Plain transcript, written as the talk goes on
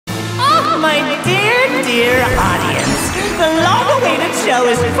My dear, dear audience, the long-awaited show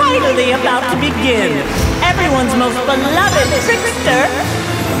is finally about to begin. Everyone's most beloved trickster,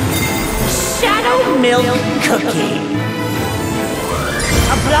 Shadow Milk Cookie.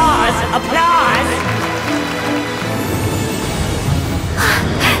 Applause, applause!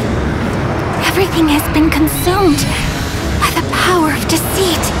 Everything has been consumed by the power of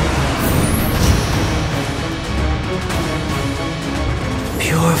deceit.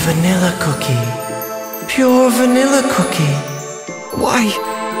 Pure vanilla cookie. Pure vanilla cookie. Why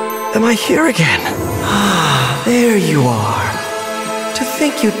am I here again? Ah, there you are. To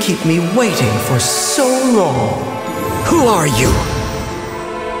think you'd keep me waiting for so long. Who are you?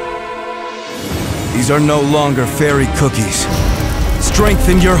 These are no longer fairy cookies.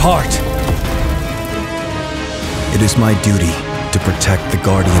 Strengthen your heart. It is my duty to protect the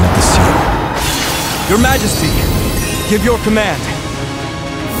Guardian of the Sea. Your Majesty, give your command.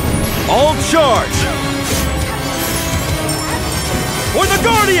 All charge! For the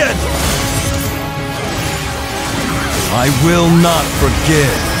Guardian! I will not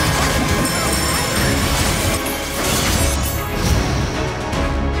forgive.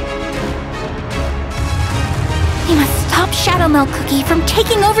 We must stop Shadow Milk Cookie from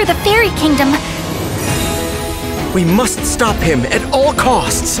taking over the Faerie Kingdom. We must stop him at all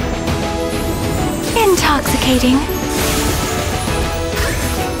costs. Intoxicating.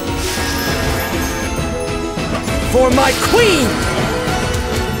 For my queen!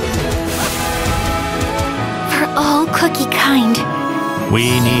 For all cookie kind. We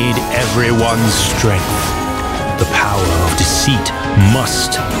need everyone's strength. The power of deceit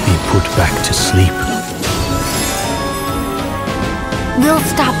must be put back to sleep. We'll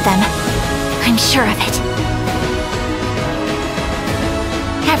stop them. I'm sure of it.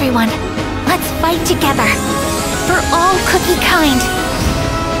 Everyone, let's fight together. For all cookie kind.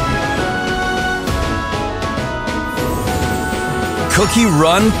 Cookie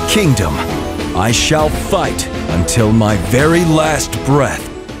Run Kingdom. I shall fight until my very last breath.